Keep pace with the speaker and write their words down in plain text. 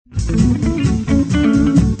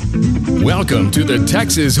Welcome to the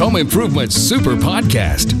Texas Home Improvement Super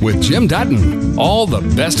Podcast with Jim Dutton. All the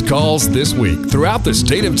best calls this week throughout the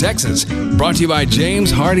state of Texas. Brought to you by James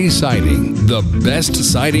Hardy Siding, the best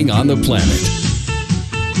siding on the planet.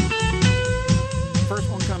 First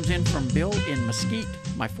one comes in from Bill in Mesquite.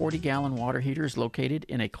 My 40-gallon water heater is located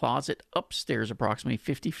in a closet upstairs approximately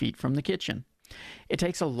 50 feet from the kitchen. It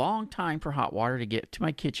takes a long time for hot water to get to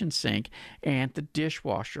my kitchen sink and the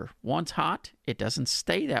dishwasher. Once hot, it doesn't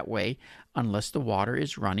stay that way unless the water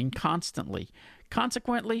is running constantly.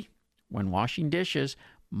 Consequently, when washing dishes,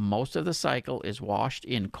 most of the cycle is washed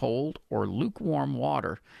in cold or lukewarm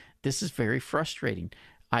water. This is very frustrating.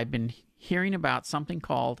 I've been hearing about something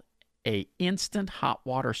called an instant hot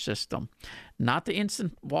water system, not the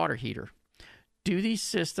instant water heater. Do these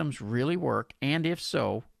systems really work? And if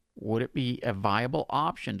so, would it be a viable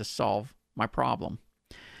option to solve my problem?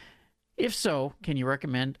 If so, can you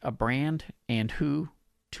recommend a brand and who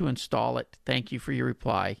to install it? Thank you for your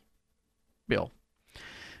reply, Bill.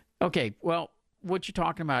 Okay, well, what you're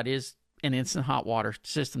talking about is an instant hot water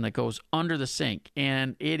system that goes under the sink.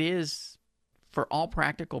 And it is, for all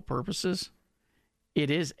practical purposes,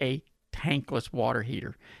 it is a tankless water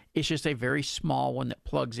heater. It's just a very small one that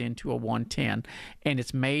plugs into a 110, and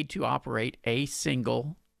it's made to operate a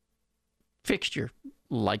single fixture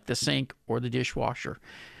like the sink or the dishwasher.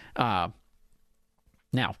 Now,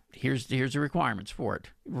 here's the requirements for it.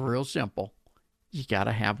 Real simple. You got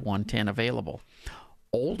to have 110 available.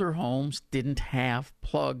 Older homes didn't have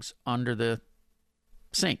plugs under the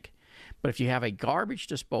sink. But if you have a garbage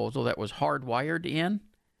disposal that was hardwired in,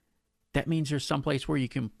 that means there's someplace where you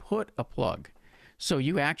can put a plug. So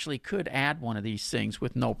you actually could add one of these things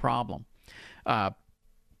with no problem.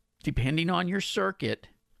 Depending on your circuit,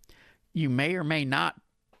 you may or may not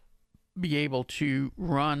be able to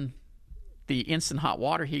run the instant hot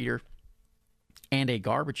water heater and a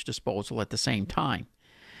garbage disposal at the same time.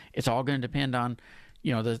 It's all going to depend on,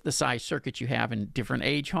 the size circuit you have. In different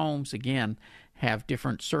age homes, again, have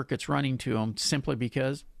different circuits running to them simply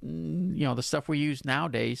because, the stuff we use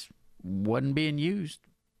nowadays wasn't being used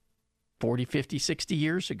 40, 50, 60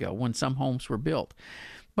 years ago when some homes were built.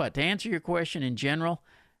 But to answer your question in general,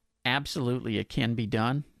 absolutely it can be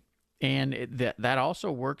done. And that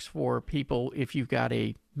also works for people if you've got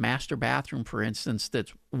a master bathroom, for instance,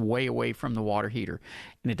 that's way away from the water heater.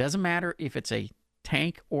 And it doesn't matter if it's a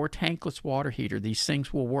tank or tankless water heater. These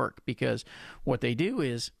things will work because what they do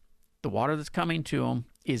is the water that's coming to them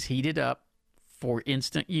is heated up for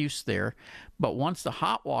instant use there. But once the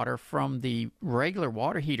hot water from the regular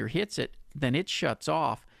water heater hits it, then it shuts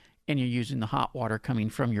off and you're using the hot water coming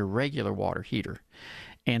from your regular water heater.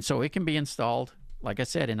 And so it can be installed, like I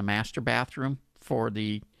said, in a master bathroom for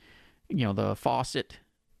the faucet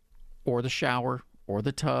or the shower or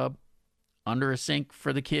the tub, under a sink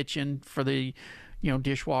for the kitchen, for the,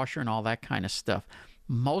 dishwasher and all that kind of stuff.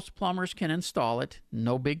 Most plumbers can install it.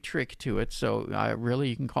 No big trick to it. So really,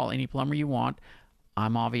 you can call any plumber you want.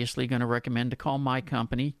 I'm obviously going to recommend to call my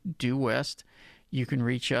company, Due West. You can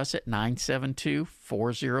reach us at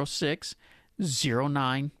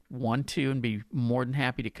 972-406-0912 and be more than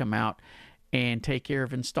happy to come out and take care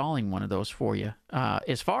of installing one of those for you.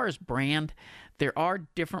 As far as brand, there are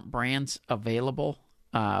different brands available,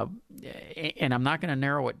 and I'm not going to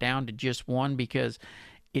narrow it down to just one because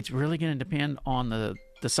it's really going to depend on the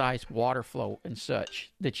size water flow and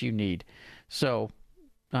such that you need. So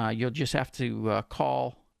you'll just have to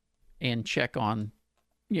call and check on,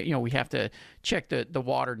 we have to check the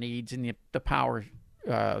water needs and the power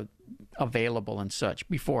available and such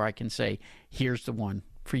before I can say, here's the one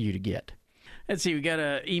for you to get. Let's see, we got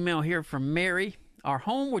an email here from Mary. Our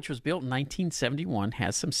home, which was built in 1971,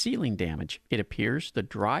 has some ceiling damage. It appears the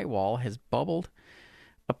drywall has bubbled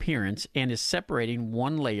appearance and is separating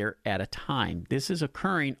one layer at a time. This is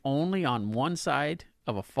occurring only on one side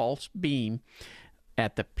of a false beam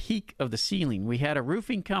at the peak of the ceiling. We had a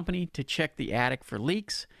roofing company to check the attic for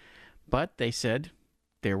leaks, but they said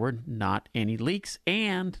there were not any leaks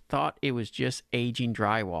and thought it was just aging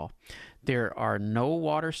drywall. There are no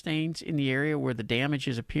water stains in the area where the damage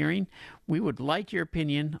is appearing. We would like your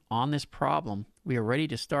opinion on this problem. We are ready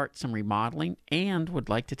to start some remodeling and would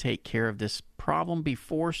like to take care of this problem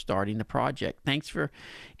before starting the project. Thanks for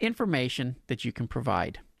information that you can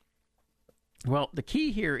provide. Well, the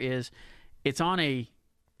key here is it's on a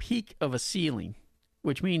peak of a ceiling,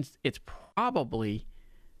 which means it's probably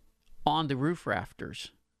on the roof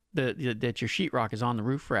rafters. That your sheetrock is on the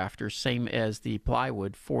roof rafters, same as the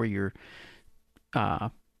plywood for your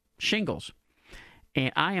shingles.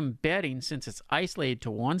 And I am betting, since it's isolated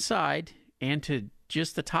to one side and to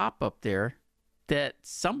just the top up there, that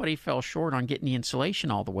somebody fell short on getting the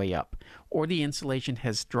insulation all the way up, or the insulation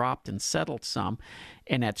has dropped and settled some,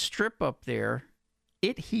 and that strip up there,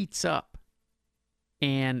 it heats up.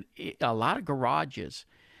 And a lot of garages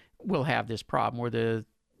will have this problem where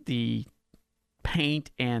the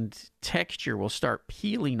paint and texture will start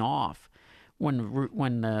peeling off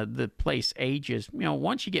when the place ages.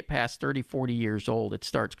 Once you get past 30, 40 years old, it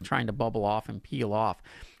starts trying to bubble off and peel off.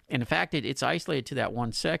 And in fact, it's isolated to that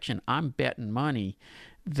one section. I'm betting money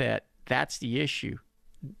that that's the issue.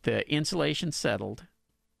 The insulation settled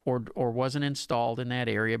or wasn't installed in that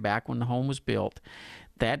area back when the home was built.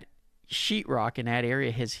 That sheetrock in that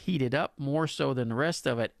area has heated up more so than the rest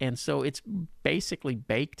of it, and so it's basically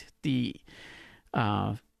baked the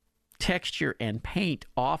texture and paint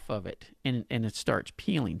off of it, and it starts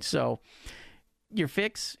peeling. So your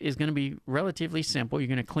fix is going to be relatively simple. You're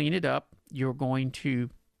going to clean it up. You're going to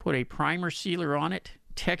put a primer sealer on it,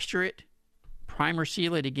 texture it, primer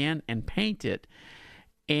seal it again, and paint it.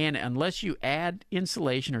 And unless you add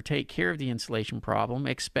insulation or take care of the insulation problem,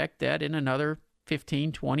 expect that in another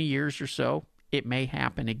 15, 20 years or so, it may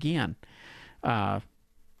happen again.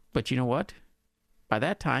 But you know what? By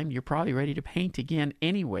that time, you're probably ready to paint again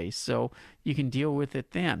anyway, so you can deal with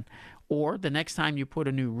it then. Or the next time you put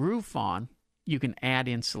a new roof on, you can add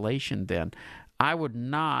insulation then. I would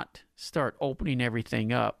not start opening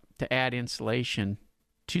everything up to add insulation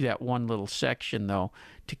to that one little section, though,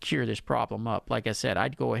 to cure this problem up. Like I said,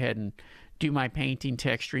 I'd go ahead and do my painting,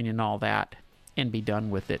 texturing, and all that, and be done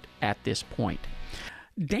with it at this point.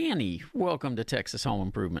 Danny, welcome to Texas Home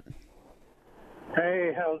Improvement.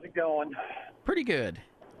 Hey, how's it going? Pretty good.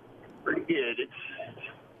 Pretty good. It's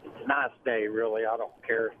a nice day, really. I don't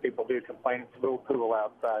care if people do complain it's a little cool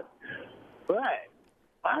outside. But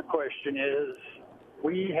my question is,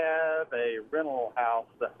 we have a rental house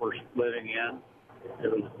that we're living in.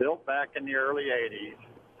 It was built back in the early 80s,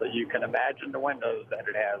 so you can imagine the windows that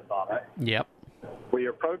it has on it. Yep. We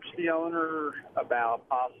approached the owner about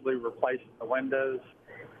possibly replacing the windows.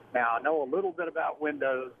 Now, I know a little bit about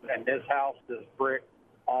windows, and this house is brick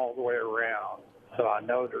all the way around, so I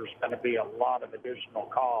know there's going to be a lot of additional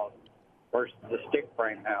cost versus the stick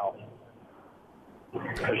frame house.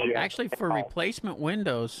 Actually, for replacement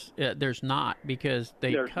windows, there's not, because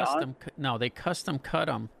they custom cut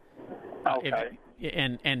them Okay.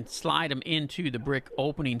 and slide them into the brick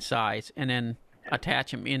opening size, and then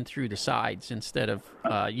attach them in through the sides instead of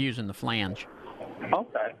using the flange.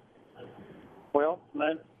 Okay. Well,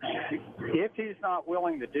 then, if he's not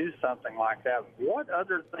willing to do something like that, what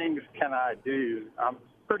other things can I do? I'm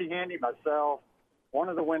pretty handy myself. One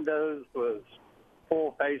of the windows was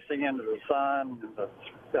full facing into the sun in the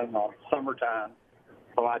summertime.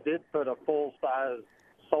 So I did put a full-size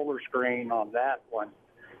solar screen on that one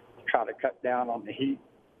to try to cut down on the heat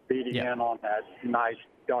beating in on that nice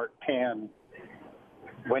dark tan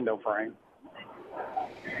window frame.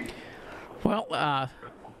 Well,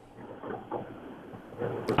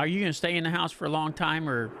 are you going to stay in the house for a long time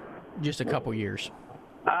or just a couple years?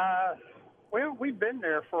 Well, we've been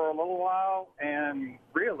there for a little while, and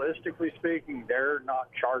realistically speaking, they're not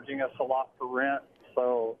charging us a lot for rent.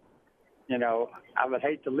 So, I would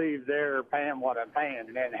hate to leave there paying what I'm paying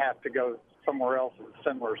and then have to go somewhere else of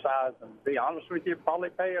similar size. And to be honest with you, probably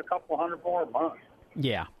pay a couple $100 more a month.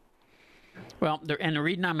 Yeah. Well, and the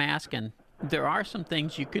reason I'm asking, there are some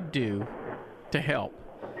things you could do to help,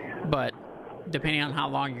 but depending on how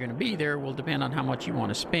long you're going to be there will depend on how much you want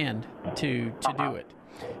to spend to do it.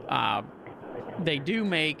 They do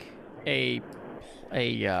make a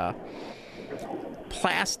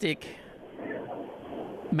plastic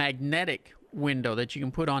magnetic window that you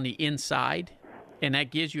can put on the inside, and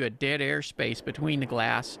that gives you a dead air space between the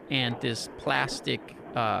glass and this plastic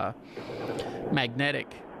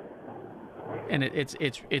magnetic. And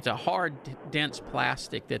it's a hard, dense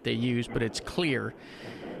plastic that they use, but it's clear.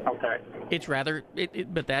 Okay. It's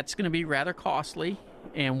but that's going to be rather costly.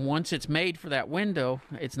 And once it's made for that window,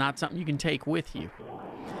 it's not something you can take with you.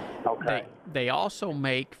 Okay. They also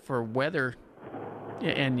make for weather,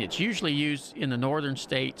 and it's usually used in the northern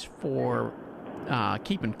states for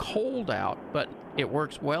keeping cold out, but it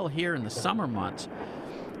works well here in the summer months.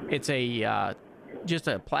 It's just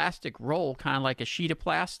a plastic roll, kind of like a sheet of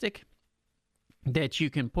plastic, that you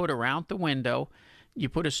can put around the window. You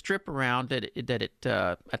put a strip around that it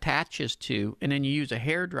attaches to, and then you use a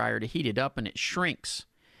hairdryer to heat it up, and it shrinks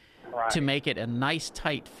to make it a nice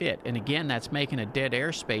tight fit. And again, that's making a dead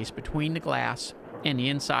air space between the glass and the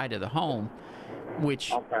inside of the home,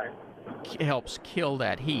 which helps kill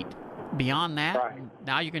that heat. Beyond that,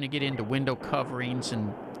 now you're going to get into window coverings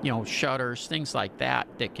and shutters, things like that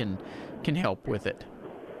can help with it.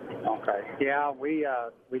 Okay. Yeah, we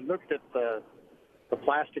looked at the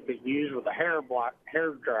plastic that you use with a hair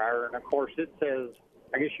dryer, and of course it says,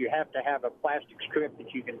 I guess you have to have a plastic strip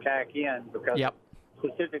that you can tack in because Yep. it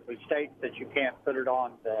specifically states that you can't put it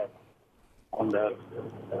on the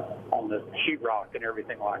sheetrock and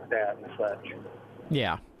everything like that and such.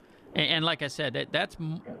 Yeah. And like I said, that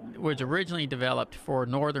was originally developed for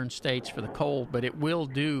northern states for the cold, but it will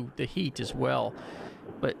do the heat as well.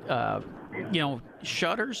 But,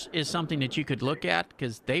 shutters is something that you could look at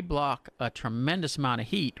because they block a tremendous amount of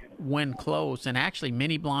heat when closed. And actually,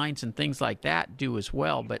 mini blinds and things like that do as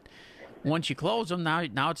well. But once you close them,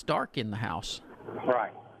 now it's dark in the house.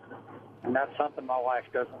 Right. And that's something my wife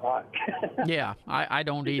doesn't like. Yeah, I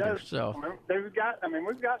don't either. So we've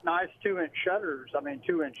got nice 2-inch shutters.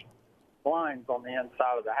 2-inch blinds on the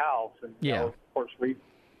inside of the house, and yeah. Of course we,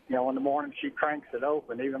 in the morning she cranks it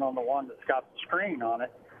open, even on the one that's got the screen on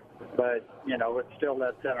it. But it still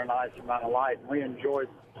lets in a nice amount of light, and we enjoy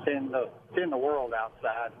seeing the world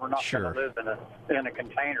outside. We're not Sure. going to live in a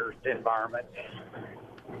container environment.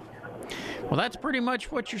 Well, that's pretty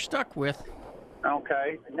much what you're stuck with.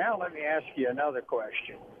 Okay. Now let me ask you another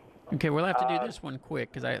question. Okay, we'll have to do this one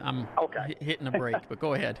quick because I'm hitting a break, but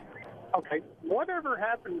go ahead. Okay. Whatever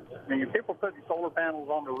happened, people putting solar panels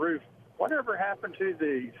on the roof, whatever happened to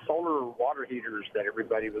the solar water heaters that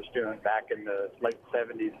everybody was doing back in the late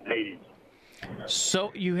 70s and 80s?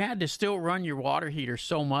 So you had to still run your water heater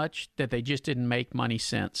so much that they just didn't make money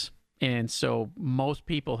sense. And so most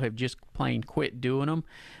people have just plain quit doing them.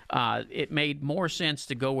 It made more sense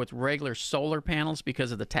to go with regular solar panels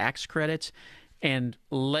because of the tax credits and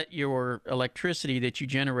let your electricity that you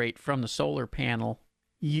generate from the solar panel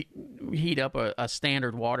heat up a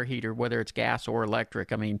standard water heater, whether it's gas or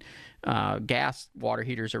electric. Gas water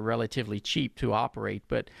heaters are relatively cheap to operate,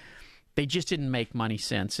 but they just didn't make money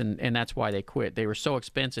sense, and that's why they quit. They were so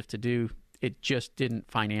expensive to do, it just didn't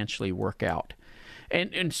financially work out.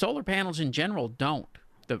 And solar panels in general don't.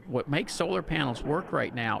 What makes solar panels work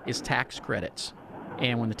right now is tax credits.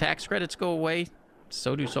 And when the tax credits go away,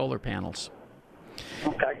 so do solar panels.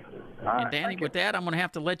 Okay. And Danny, with that, I'm going to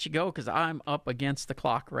have to let you go because I'm up against the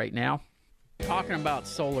clock right now. Talking about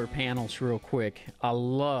solar panels real quick, I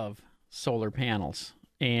love solar panels.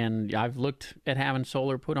 And I've looked at having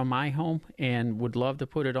solar put on my home and would love to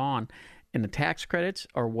put it on. And the tax credits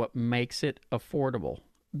are what makes it affordable.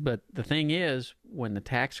 But the thing is, when the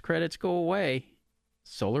tax credits go away,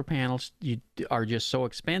 solar panels are just so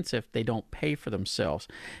expensive, they don't pay for themselves.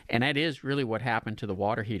 And that is really what happened to the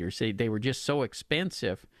water heaters. They were just so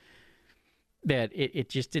expensive that it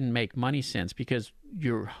just didn't make money sense because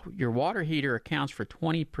your water heater accounts for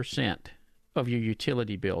 20% of your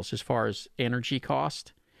utility bills as far as energy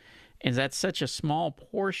cost. And that's such a small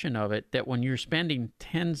portion of it that when you're spending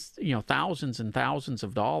thousands and thousands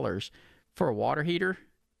of dollars for a water heater,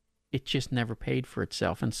 it just never paid for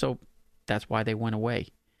itself. And so that's why they went away.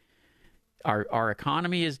 Our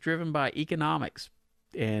economy is driven by economics,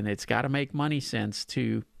 and it's got to make money sense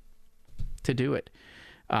to do it.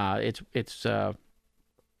 It's going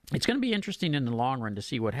to be interesting in the long run to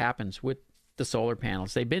see what happens with the solar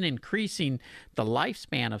panels. They've been increasing the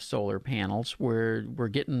lifespan of solar panels. We're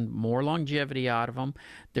getting more longevity out of them.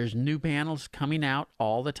 There's new panels coming out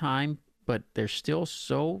all the time, but they're still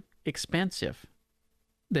so expensive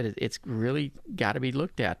that it's really got to be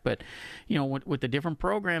looked at. But, with the different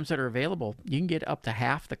programs that are available, you can get up to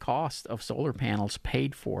half the cost of solar panels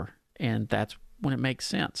paid for, and that's when it makes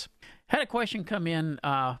sense. Had a question come in.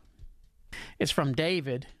 It's from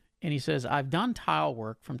David, and he says, I've done tile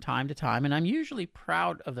work from time to time, and I'm usually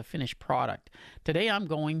proud of the finished product. Today I'm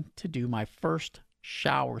going to do my first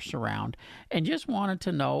shower surround, and just wanted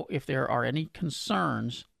to know if there are any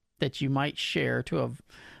concerns that you might share to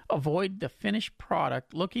avoid the finished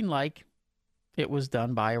product looking like it was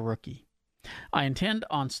done by a rookie. I intend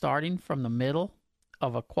on starting from the middle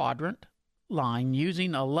of a quadrant line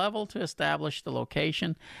using a level to establish the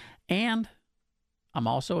location, and I'm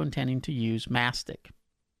also intending to use mastic.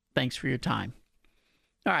 Thanks for your time.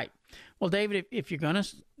 All right. Well, David, if you're going to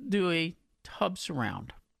do a tub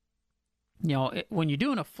surround, when you're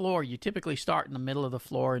doing a floor, you typically start in the middle of the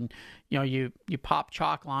floor, and you pop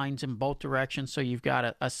chalk lines in both directions, so you've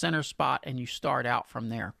got a center spot, and you start out from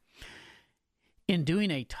there. In doing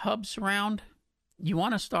a tub surround, you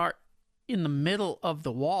want to start in the middle of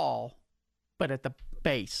the wall, but at the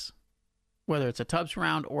base. Whether it's a tub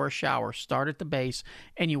surround or a shower, start at the base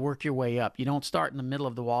and you work your way up. You don't start in the middle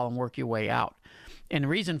of the wall and work your way out. And the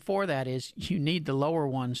reason for that is you need the lower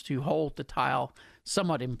ones to hold the tile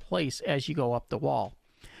somewhat in place as you go up the wall.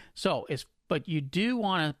 But you do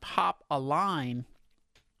want to pop a line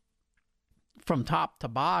from top to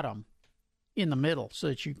bottom in the middle so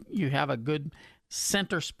that you have a good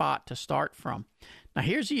center spot to start from. Now,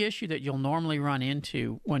 here's the issue that you'll normally run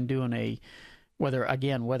into when doing whether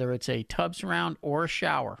it's a tub surround or a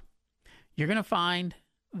shower. You're going to find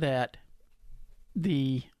that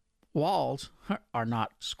the walls are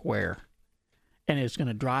not square, and it's going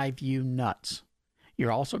to drive you nuts.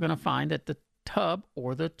 You're also going to find that the tub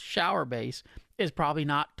or the shower base is probably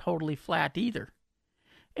not totally flat either.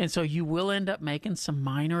 And so you will end up making some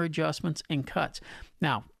minor adjustments and cuts.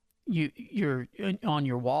 Now, you're on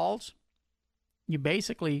your walls, you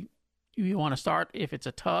want to start, if it's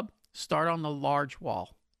a tub, start on the large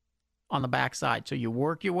wall on the back side. So you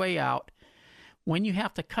work your way out. When you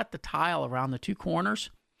have to cut the tile around the two corners,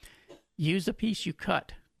 use the piece you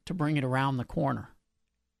cut to bring it around the corner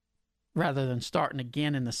rather than starting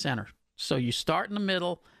again in the center. So you start in the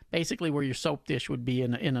middle, basically where your soap dish would be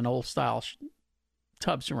in an old style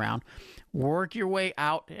tub surround. Work your way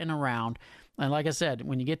out and around. And like I said,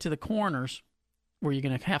 when you get to the corners where you're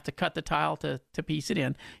going to have to cut the tile to piece it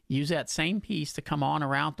in, use that same piece to come on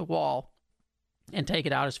around the wall and take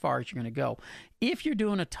it out as far as you're going to go. If you're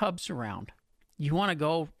doing a tub surround, you want to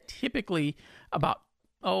go typically about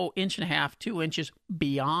 1.5 to 2 inches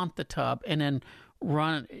beyond the tub, and then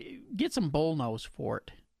get some bullnose for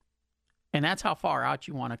it. And that's how far out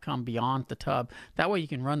you want to come beyond the tub. That way you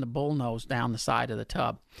can run the bullnose down the side of the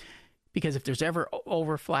tub. Because if there's ever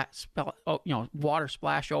water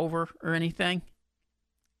splash over or anything,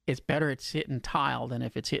 it's better it's hitting tile than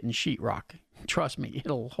if it's hitting sheetrock. Trust me,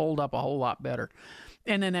 it'll hold up a whole lot better.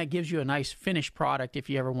 And then that gives you a nice finished product if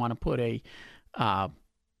you ever want to put a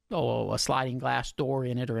sliding glass door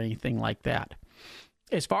in it or anything like that.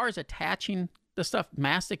 As far as attaching the stuff,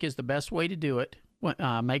 mastic is the best way to do it.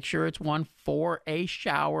 Make sure it's one for a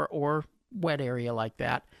shower or wet area like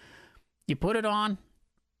that. You put it on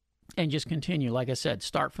and just continue. Like I said,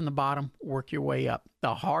 start from the bottom, work your way up.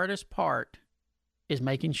 The hardest part is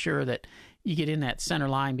making sure that you get in that center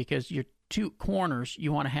line, because your two corners,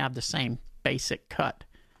 you want to have the same basic cut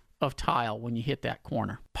of tile when you hit that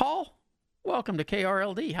corner. Paul, welcome to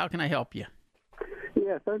KRLD. How can I help you?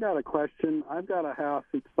 Yes, I've got a question. I've got a house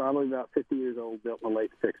that's probably about 50 years old, built in the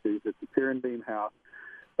late 60s. It's a pier and beam house,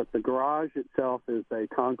 but the garage itself is a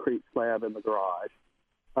concrete slab in the garage.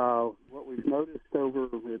 What we've noticed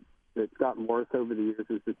it's gotten worse over the years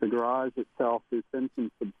is that the garage itself, there's been some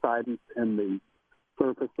subsidence in the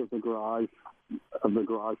surface of the garage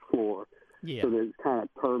floor. Yeah. So that it's kind of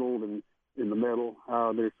turtled in the middle.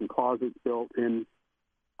 There's some closets built in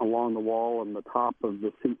along the wall, and the top of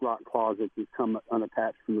the sheetrock closet has come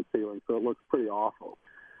unattached from the ceiling, so it looks pretty awful.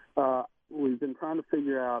 We've been trying to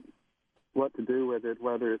figure out what to do with it,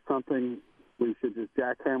 whether it's something we should just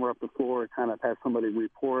jackhammer up the floor and kind of have somebody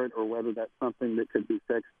re-pour it, or whether that's something that could be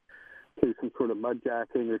fixed through some sort of mud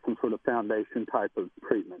jacking or some sort of foundation type of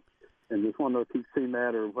treatment. And just want to know if you've seen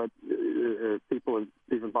that, or what, if people have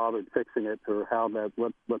even bothered fixing it, or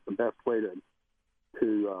what the best way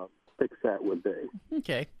to fix that would be.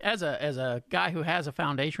 Okay. As a guy who has a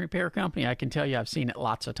foundation repair company, I can tell you I've seen it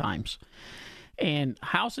lots of times. And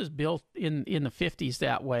houses built in the 50s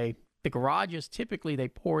that way, the garages, typically they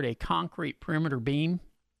poured a concrete perimeter beam,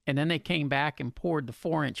 and then they came back and poured the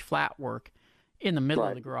 4-inch flat work in the middle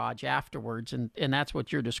of the garage afterwards. And that's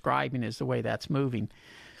what you're describing is the way that's moving.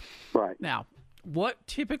 Right. Now, what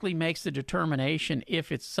typically makes the determination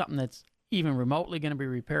if it's something that's even remotely going to be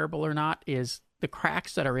repairable or not is the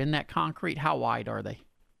cracks that are in that concrete. How wide are they?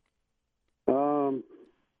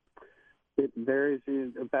 It varies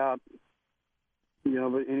about,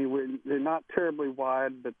 but anywhere. They're not terribly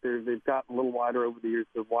wide, but they've gotten a little wider over the years.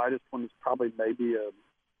 The widest one is probably maybe an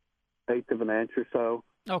eighth of an inch or so.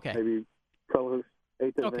 Okay. Maybe close,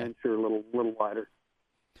 eighth of an inch or a little wider.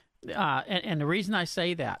 And the reason I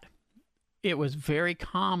say that, it was very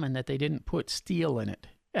common that they didn't put steel in it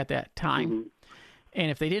at that time. Mm-hmm. And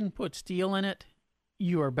if they didn't put steel in it,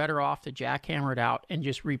 you are better off to jackhammer it out and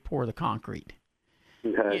just re-pour the concrete.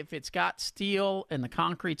 Okay. If it's got steel and the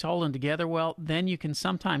concrete's holding together well, then you can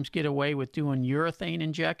sometimes get away with doing urethane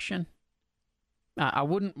injection. I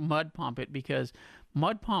wouldn't mud pump it, because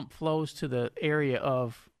mud pump flows to the area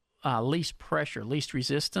of least pressure, least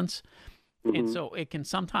resistance. Mm-hmm. And so it can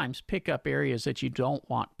sometimes pick up areas that you don't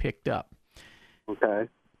want picked up. Okay.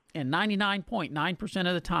 And 99.9%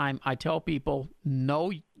 of the time, I tell people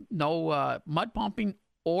no mud pumping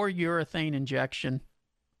or urethane injection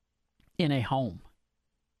in a home.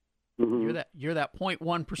 Mm-hmm. You're that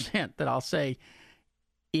 0.1% that I'll say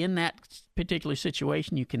in that particular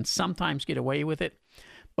situation you can sometimes get away with it,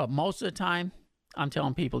 but most of the time I'm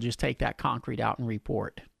telling people just take that concrete out and re-pour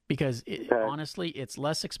it, because honestly it's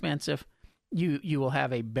less expensive you will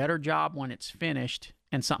have a better job when it's finished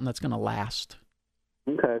and something that's going to last.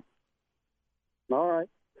 Okay. All right.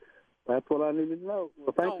 That's what I needed to know.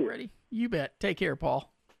 Well, thank you. Already. You bet. Take care,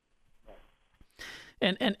 Paul.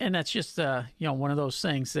 And that's just one of those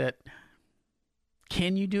things that,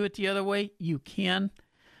 can you do it the other way? You can.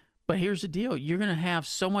 But here's the deal. You're going to have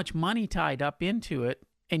so much money tied up into it,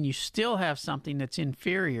 and you still have something that's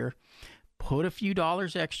inferior. Put a few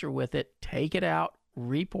dollars extra with it. Take it out.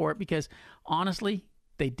 Report, because honestly,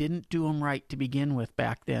 they didn't do them right to begin with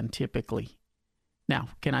back then, typically. Now,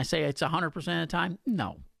 can I say it's 100% of the time?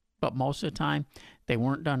 No. But most of the time, they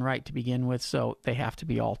weren't done right to begin with, so they have to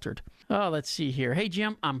be altered. Oh, let's see here. Hey,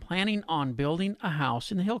 Jim, I'm planning on building a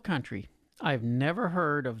house in the hill country. I've never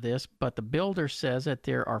heard of this, but the builder says that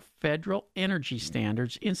there are federal energy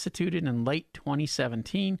standards instituted in late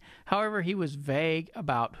 2017. However, he was vague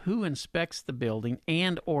about who inspects the building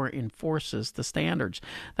and or enforces the standards.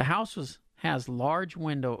 The house has large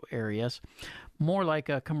window areas, more like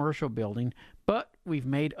a commercial building, but we've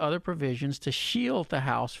made other provisions to shield the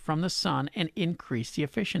house from the sun and increase the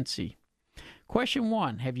efficiency. Question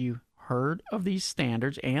 1, have you heard of these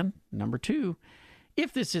standards? And number 2,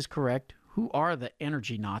 if this is correct, who are the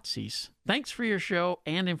energy Nazis? Thanks for your show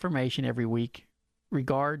and information every week.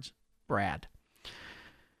 Regards, Brad.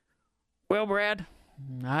 Well, Brad,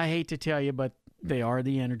 I hate to tell you, but they are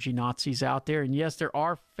the energy Nazis out there. And yes, there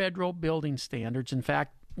are federal building standards. In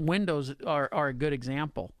fact, windows are a good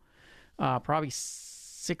example. Probably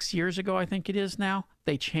 6 years ago, I think it is now,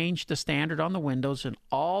 they changed the standard on the windows, and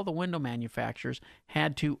all the window manufacturers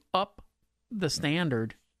had to up the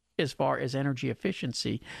standard as far as energy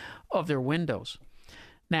efficiency of their windows.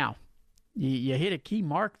 Now, you hit a key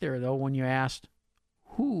mark there, though, when you asked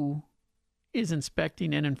who is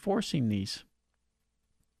inspecting and enforcing these.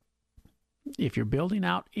 If you're building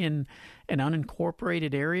out in an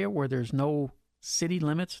unincorporated area where there's no city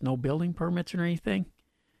limits, no building permits or anything,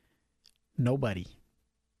 nobody.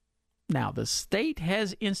 Now, the state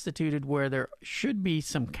has instituted where there should be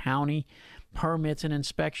some county permits and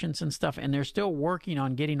inspections and stuff, and they're still working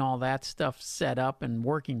on getting all that stuff set up and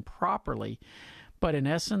working properly. But in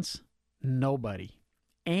essence, nobody.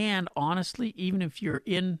 And honestly, even if you're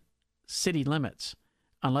in city limits,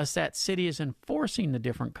 unless that city is enforcing the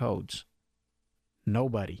different codes,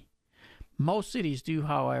 nobody. Most cities do,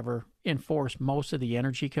 however, enforce most of the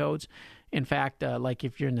energy codes. In fact, like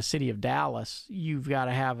if you're in the city of Dallas, you've got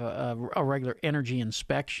to have a regular energy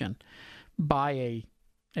inspection by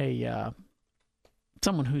a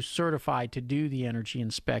someone who's certified to do the energy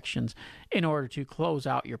inspections in order to close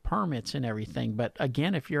out your permits and everything. But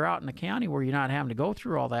again, if you're out in the county where you're not having to go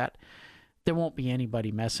through all that, there won't be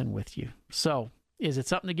anybody messing with you. So is it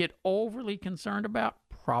something to get overly concerned about?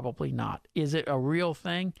 Probably not. Is it a real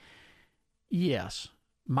thing? Yes.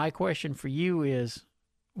 My question for you is,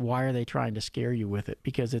 why are they trying to scare you with it?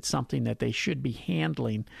 Because it's something that they should be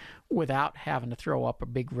handling without having to throw up a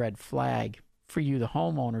big red flag for you, the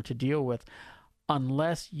homeowner, to deal with,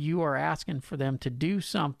 unless you are asking for them to do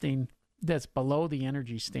something that's below the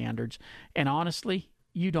energy standards. And honestly,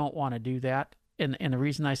 you don't want to do that. And the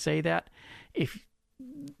reason I say that, if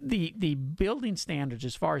the building standards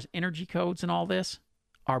as far as energy codes and all this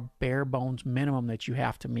are bare bones minimum that you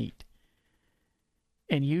have to meet.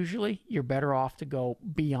 And usually you're better off to go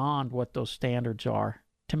beyond what those standards are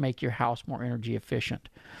to make your house more energy efficient.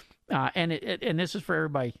 And this is for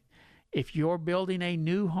everybody. If you're building a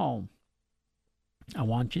new home, I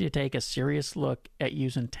want you to take a serious look at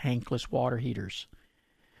using tankless water heaters.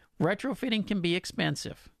 Retrofitting can be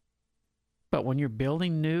expensive, but when you're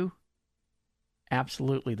building new,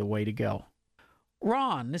 absolutely the way to go.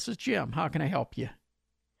 Ron, this is Jim. How can I help you?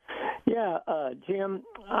 Yeah, Jim,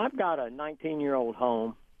 I've got a 19-year-old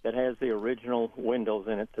home that has the original windows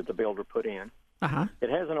in it that the builder put in. Uh-huh. It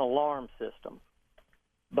has an alarm system,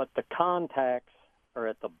 but the contacts are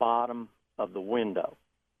at the bottom of the window.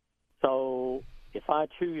 So if I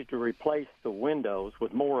choose to replace the windows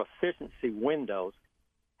with more efficiency windows,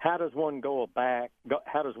 how does one go back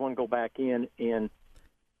in and,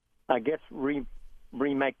 I guess,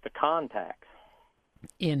 remake the contacts?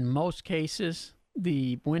 In most cases,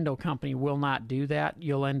 the window company will not do that.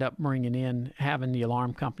 You'll end up having the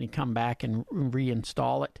alarm company come back and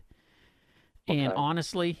reinstall it. Okay. And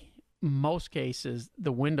honestly, most cases,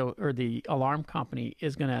 the window or the alarm company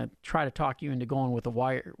is going to try to talk you into going with the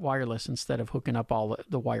wireless instead of hooking up all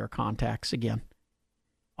the wire contacts again.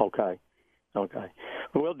 Okay.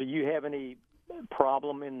 Well, do you have any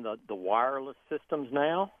problem in the wireless systems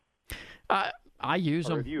now? I use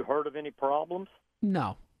them. Have you heard of any problems?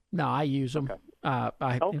 No, I use them. Okay.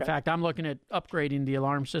 In fact, I'm looking at upgrading the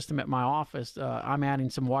alarm system at my office. I'm adding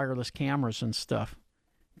some wireless cameras and stuff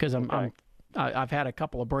because I've had a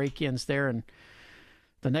couple of break-ins there, and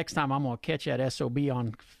the next time I'm going to catch that SOB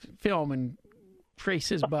on film and trace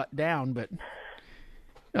his butt down. But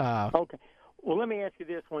okay. Well, let me ask you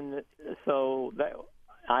this one. So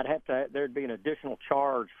there'd be an additional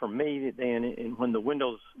charge for me then when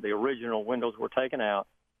the original windows were taken out,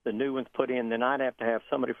 the new ones put in, then I'd have to have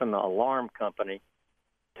somebody from the alarm company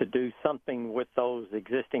to do something with those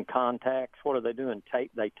existing contacts. What are they doing?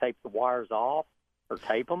 They tape the wires off or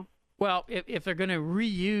tape them? Well, if they're going to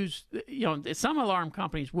reuse, some alarm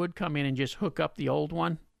companies would come in and just hook up the old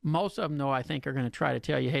one. Most of them, though, I think are going to try to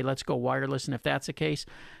tell you, hey, let's go wireless. And if that's the case,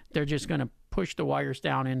 they're just going to push the wires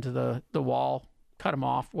down into the wall, cut them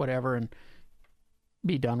off, whatever, and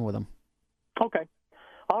be done with them. Okay.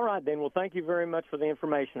 All right, then. Well, thank you very much for the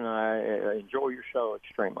information. I enjoy your show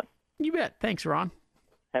extremely. You bet. Thanks, Ron.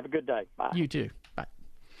 Have a good day. Bye. You too. Bye.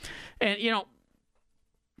 And,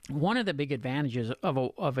 one of the big advantages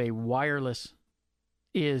of a wireless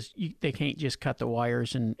is they can't just cut the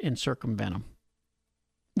wires and circumvent them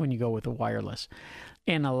when you go with a wireless.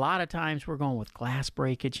 And a lot of times we're going with glass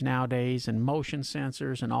breakage nowadays and motion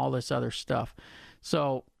sensors and all this other stuff.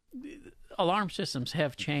 So alarm systems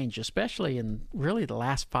have changed, especially in really the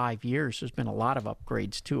last 5 years. There's been a lot of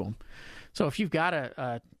upgrades to them. So if you've got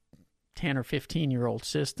a 10 or 15-year-old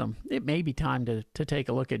system, it may be time to take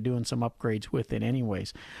a look at doing some upgrades with it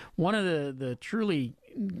anyways. One of the truly,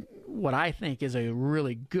 what I think is a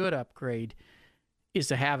really good upgrade is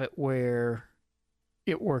to have it where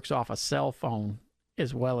it works off a cell phone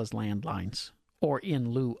as well as landlines, or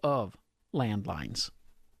in lieu of landlines.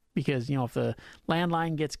 Because, if the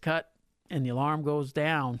landline gets cut and the alarm goes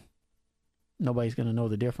down, nobody's going to know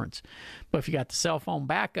the difference. But if you got the cell phone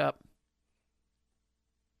backup,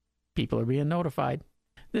 people are being notified.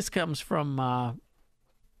 This comes from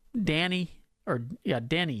Denny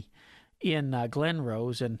in Glen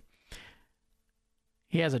Rose, and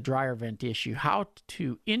he has a dryer vent issue. How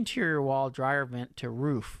to interior wall dryer vent to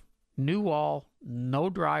roof. New wall, no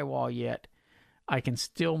drywall yet. I can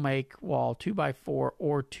still make wall 2x4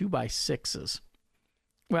 or 2x6s.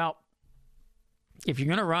 Well, if you're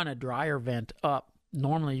going to run a dryer vent up,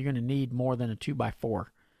 normally you're going to need more than a 2x4.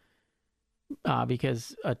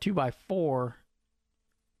 Because a 2x4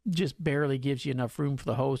 just barely gives you enough room for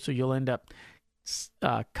the hose, so you'll end up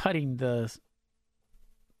cutting the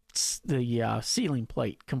ceiling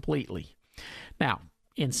plate completely. Now,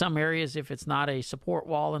 in some areas, if it's not a support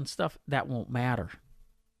wall and stuff, that won't matter.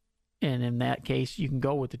 And in that case, you can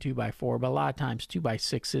go with the 2x4, but a lot of times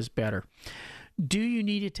 2x6 is better. Do you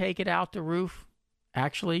need to take it out the roof?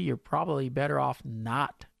 Actually, you're probably better off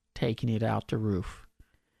not taking it out the roof.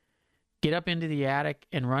 Get up into the attic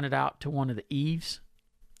and run it out to one of the eaves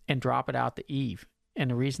and drop it out the eave. And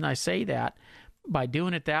the reason I say that, by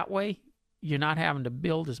doing it that way, you're not having to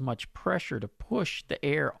build as much pressure to push the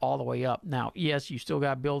air all the way up. Now, yes, you still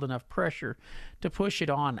got to build enough pressure to push it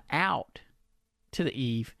on out to the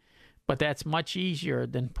eave, but that's much easier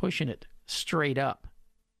than pushing it straight up.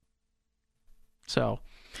 So,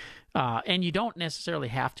 and you don't necessarily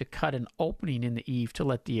have to cut an opening in the eave to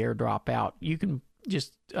let the air drop out. You can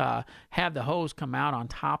just have the hose come out on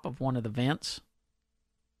top of one of the vents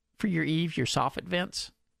for your eave, your soffit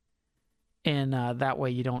vents. And that way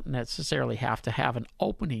you don't necessarily have to have an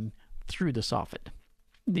opening through the soffit.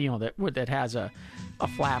 That has a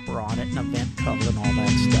flapper on it and a vent cover and all that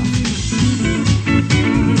stuff.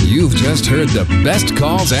 You've just heard the best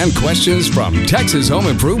calls and questions from Texas Home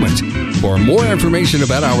Improvement. For more information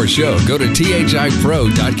about our show, go to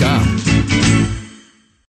thipro.com.